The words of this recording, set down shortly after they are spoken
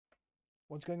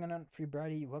What's going on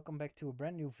everybody? Welcome back to a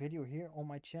brand new video here on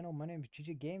my channel. My name is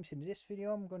GG Games. In this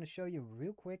video I'm going to show you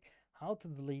real quick how to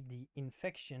delete the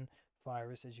inFECtion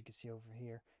virus, as you can see over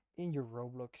here, in your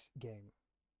Roblox game.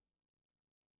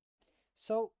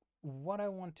 So what I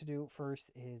want to do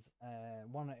first is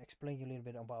want to explain you a little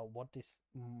bit about what this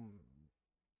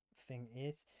thing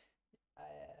is. Uh,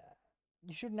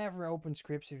 you should never open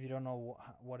scripts if you don't know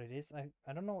what it is.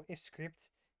 I don't know if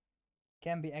scripts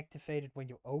can be activated when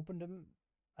you open them.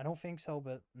 I don't think so,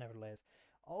 but nevertheless.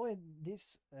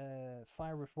 This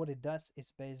virus, what it does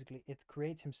is basically it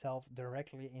creates himself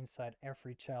directly inside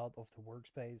every child of the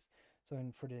workspace. So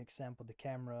for the example, the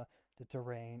camera, the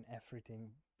terrain, everything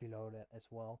below that as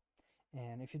well.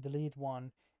 And if you delete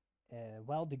one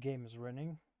while the game is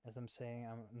running, as I'm saying,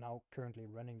 I'm now currently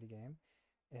running the game,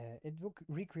 it will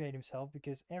recreate himself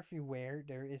because everywhere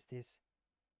there is this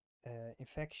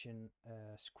inFECtion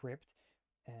script,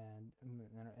 and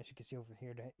as you can see over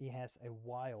here, he has a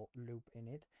while loop in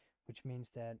it, which means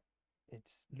that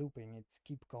it's looping. It's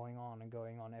keep going on and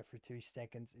going on every 3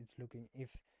 seconds. It's looking if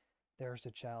there's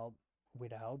a child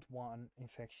without one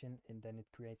inFECtion, and then it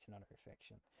creates another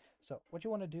inFECtion. So what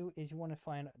you want to do is you want to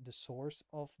find the source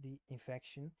of the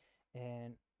inFECtion,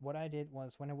 and what I did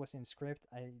was when I was in script,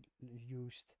 I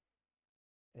used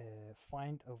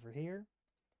find over here,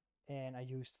 and I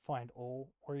used find all,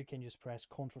 or you can just press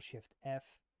Ctrl Shift F.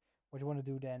 What you want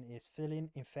to do then is fill in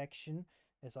inFECtion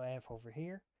as I have over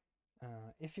here.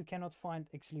 If you cannot find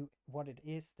actually what it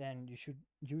is, then you should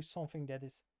use something that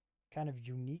is kind of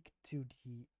unique to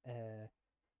the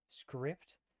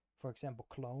script. For example,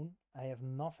 clone. I have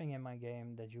nothing in my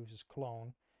game that uses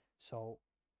clone, so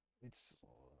it's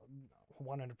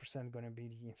 100% going to be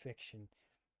the inFECtion.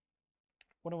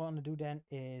 What I want to do then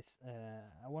is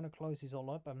I want to close these all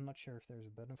up. I'm not sure if there's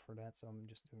a button for that, so I'm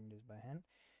just doing this by hand.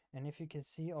 And if you can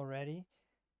see already,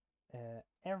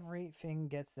 everything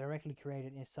gets directly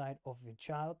created inside of a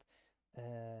child,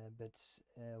 but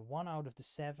 1 out of the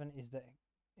 7 is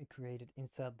created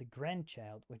inside the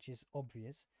grandchild, which is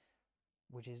obvious,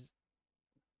 which is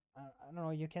I don't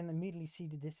know, you can immediately see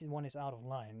that this one is out of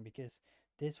line because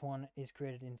this one is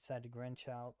created inside the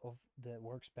grandchild of the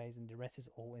workspace and the rest is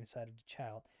all inside of the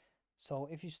child. So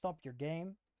if you stop your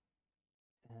game,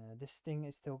 this thing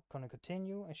is still going to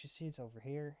continue. As you see, it's over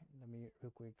here. Let me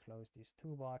real quick close this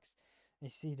toolbox. You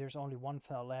see there's only one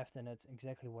file left, and that's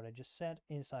exactly what I just said,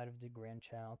 inside of the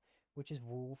grandchild, which is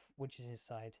wolf, which is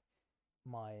inside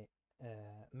my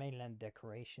mainland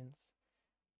decorations.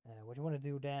 What you want to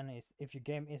do then is, if your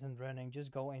game isn't running,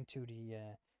 just go into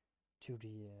the to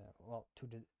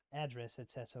the address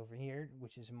that says over here,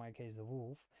 which is in my case the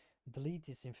wolf. Delete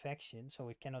this inFECtion so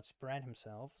it cannot spread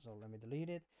himself. So let me delete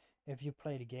it. If you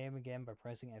play the game again by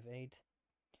pressing F8,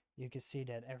 you can see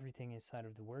that everything inside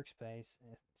of the workspace,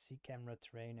 see camera,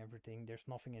 terrain, everything, there's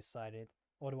nothing inside it.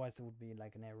 Otherwise it would be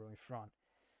like an arrow in front.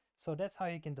 So that's how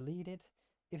you can delete it.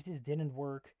 If this didn't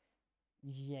work,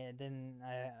 yeah, then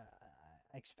I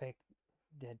expect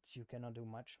that you cannot do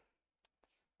much.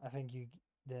 I think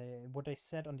what they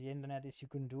said on the internet is you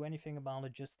couldn't do anything about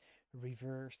it, just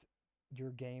reverse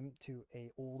your game to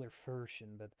a older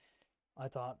version. But I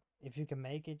thought if you can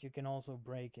make it, you can also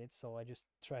break it. So I just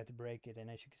tried to break it, and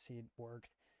as you can see, it worked.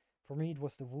 For me, it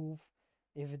was the wolf.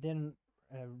 If it didn't,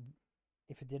 uh,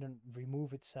 if it didn't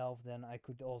remove itself, then I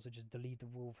could also just delete the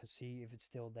wolf and see if it's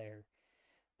still there.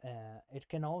 It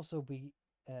can also be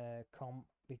come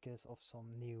because of some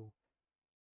new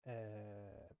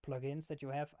plugins that you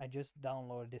have. I just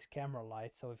downloaded this camera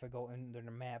light, so if I go under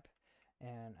the map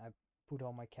and I put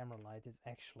on my camera light, it's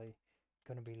actually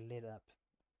gonna be lit up.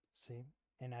 See?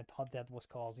 And I thought that was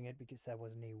causing it because that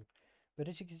was new. But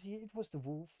as you can see, it was the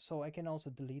wolf, so I can also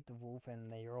delete the wolf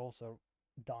and you're also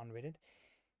done with it.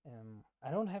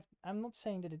 I'm not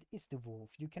saying that it is the wolf.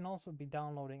 You can also be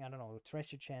downloading, I don't know, a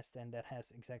treasure chest, and that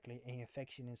has exactly an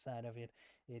inFECtion inside of it.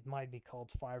 It might be called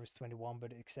virus21,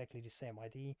 but exactly the same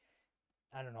ID.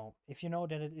 I don't know. If you know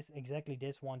that it is exactly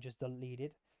this one, just delete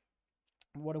it.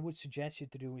 What I would suggest you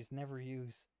to do is never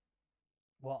use,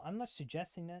 well, I'm not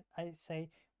suggesting that. I say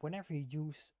whenever you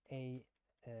use a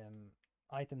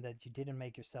item that you didn't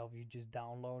make yourself, you just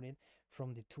download it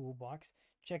from the toolbox.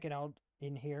 Check it out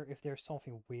in here if there's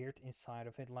something weird inside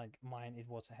of it. Like mine, it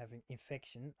was having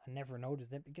inFECtion. I never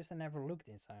noticed it because I never looked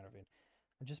inside of it.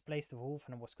 I just placed the wolf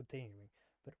and I was continuing.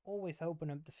 But always open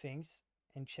up the things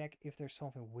and check if there's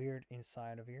something weird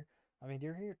inside of here. I mean,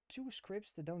 there are here 2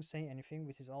 scripts that don't say anything,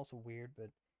 which is also weird, but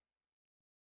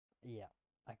yeah,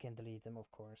 I can delete them, of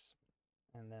course,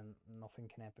 and then nothing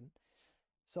can happen.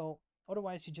 So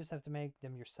otherwise, you just have to make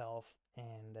them yourself,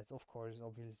 and that's of course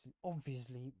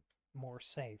obviously more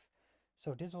safe.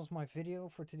 So this was my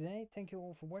video for today. Thank you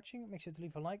all for watching. Make sure to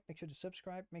leave a like, make sure to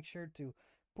subscribe, make sure to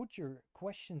put your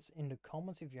questions in the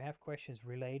comments if you have questions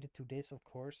related to this, of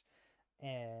course.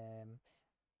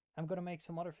 I'm gonna make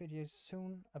some other videos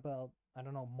soon about, I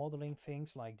don't know, modeling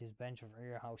things like this bench over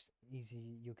here, how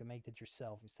easy you can make that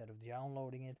yourself instead of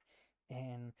downloading it,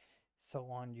 and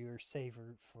so on. You're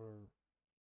safer for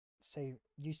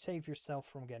you save yourself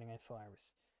from getting a virus.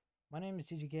 My name is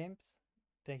GG Games.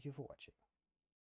 Thank you for watching.